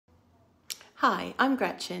Hi, I'm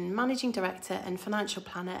Gretchen, Managing Director and Financial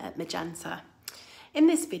Planner at Magenta. In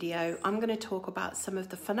this video, I'm going to talk about some of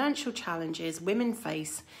the financial challenges women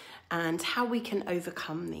face and how we can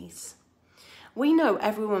overcome these. We know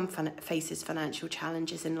everyone faces financial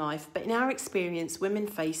challenges in life, but in our experience, women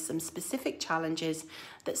face some specific challenges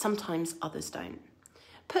that sometimes others don't.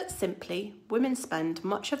 Put simply, women spend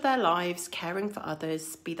much of their lives caring for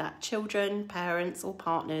others, be that children, parents, or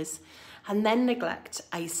partners, and then neglect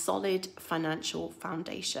a solid financial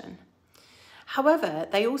foundation. However,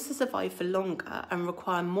 they also survive for longer and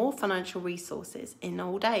require more financial resources in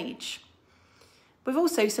old age. We've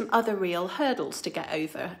also some other real hurdles to get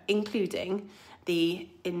over, including the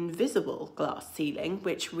invisible glass ceiling,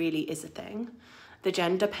 which really is a thing, the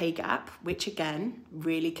gender pay gap, which again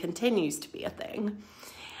really continues to be a thing,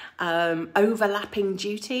 overlapping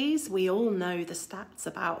duties. We all know the stats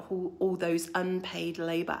about all those unpaid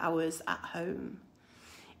labour hours at home.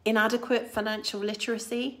 Inadequate financial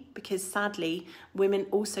literacy, because sadly, women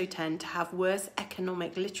also tend to have worse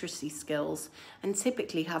economic literacy skills and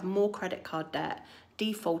typically have more credit card debt,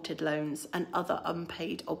 defaulted loans and other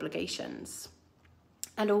unpaid obligations.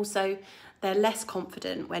 And also, they're less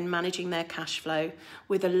confident when managing their cash flow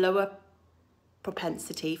with a lower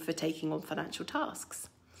propensity for taking on financial tasks.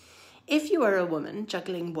 If you are a woman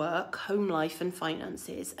juggling work, home life and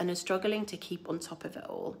finances and are struggling to keep on top of it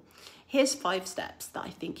all, here's 5 steps that I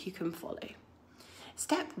think you can follow.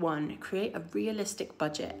 Step 1, create a realistic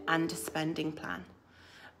budget and a spending plan.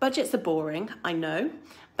 Budgets are boring, I know,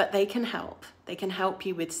 but they can help. They can help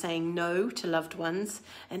you with saying no to loved ones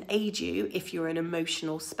and aid you if you're an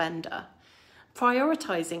emotional spender.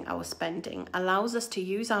 Prioritising our spending allows us to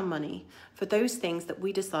use our money for those things that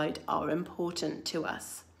we decide are important to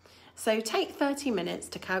us. So take 30 minutes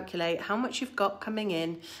to calculate how much you've got coming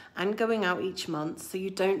in and going out each month so you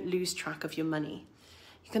don't lose track of your money.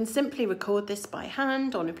 You can simply record this by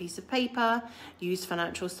hand on a piece of paper, use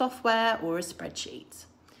financial software or a spreadsheet.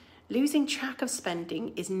 Losing track of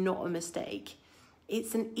spending is not a mistake.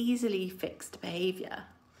 It's an easily fixed behaviour.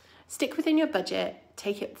 Stick within your budget,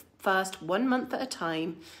 take it first 1 month at a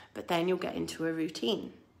time, but then you'll get into a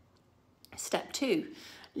routine. Step 2,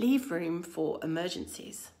 leave room for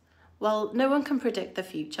emergencies. Well, no one can predict the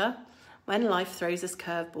future. When life throws us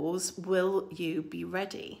curveballs, will you be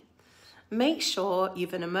ready? Make sure you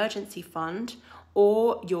have an emergency fund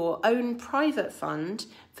or your own private fund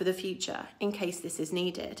for the future in case this is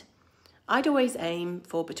needed. I'd always aim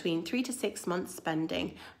for between 3 to 6 months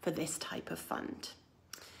spending for this type of fund.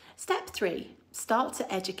 Step 3, start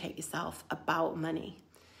to educate yourself about money.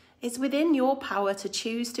 It's within your power to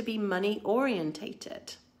choose to be money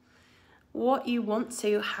orientated. What you want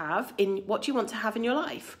to have in your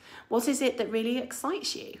life. What is it that really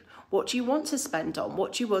excites you? What do you want to spend on?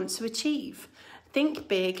 What do you want to achieve? Think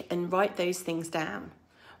big and write those things down.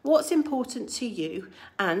 What's important to you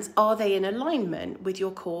and are they in alignment with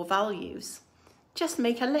your core values? Just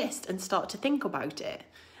make a list and start to think about it.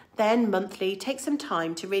 Then monthly, take some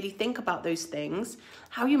time to really think about those things,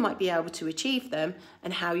 how you might be able to achieve them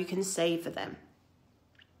and how you can save for them.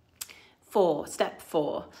 Step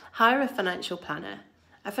 4, hire a financial planner.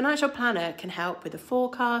 A financial planner can help with a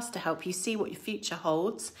forecast to help you see what your future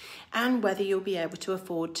holds and whether you'll be able to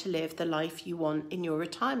afford to live the life you want in your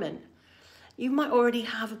retirement. You might already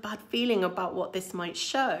have a bad feeling about what this might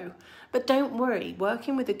show, but don't worry,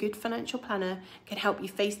 working with a good financial planner can help you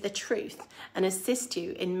face the truth and assist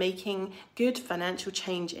you in making good financial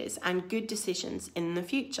changes and good decisions in the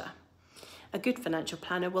future. A good financial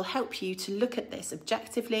planner will help you to look at this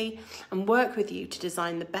objectively and work with you to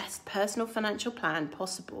design the best personal financial plan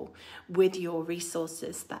possible with your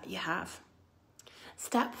resources that you have.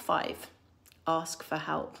 Step 5, ask for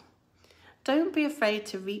help. Don't be afraid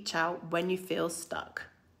to reach out when you feel stuck.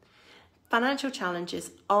 Financial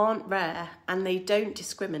challenges aren't rare and they don't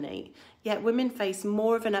discriminate, yet women face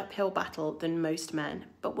more of an uphill battle than most men,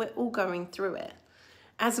 but we're all going through it.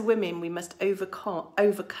 As women, we must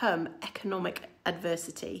overcome economic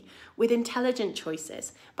adversity with intelligent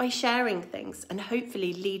choices by sharing things and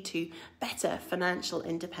hopefully lead to better financial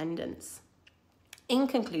independence. In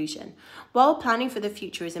conclusion, while planning for the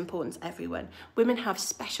future is important to everyone, women have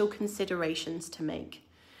special considerations to make.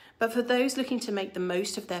 But for those looking to make the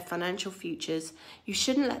most of their financial futures, you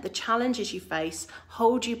shouldn't let the challenges you face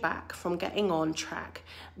hold you back from getting on track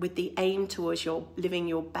with the aim towards living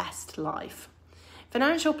your best life.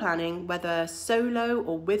 Financial planning, whether solo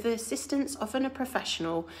or with the assistance of a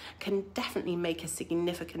professional, can definitely make a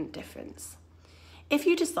significant difference. If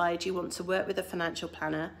you decide you want to work with a financial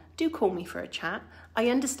planner, do call me for a chat. I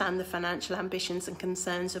understand the financial ambitions and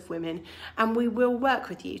concerns of women, and we will work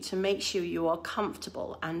with you to make sure you are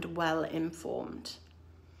comfortable and well informed.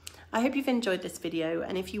 I hope you've enjoyed this video,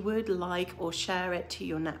 and if you would like or share it to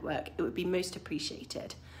your network, it would be most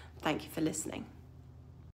appreciated. Thank you for listening.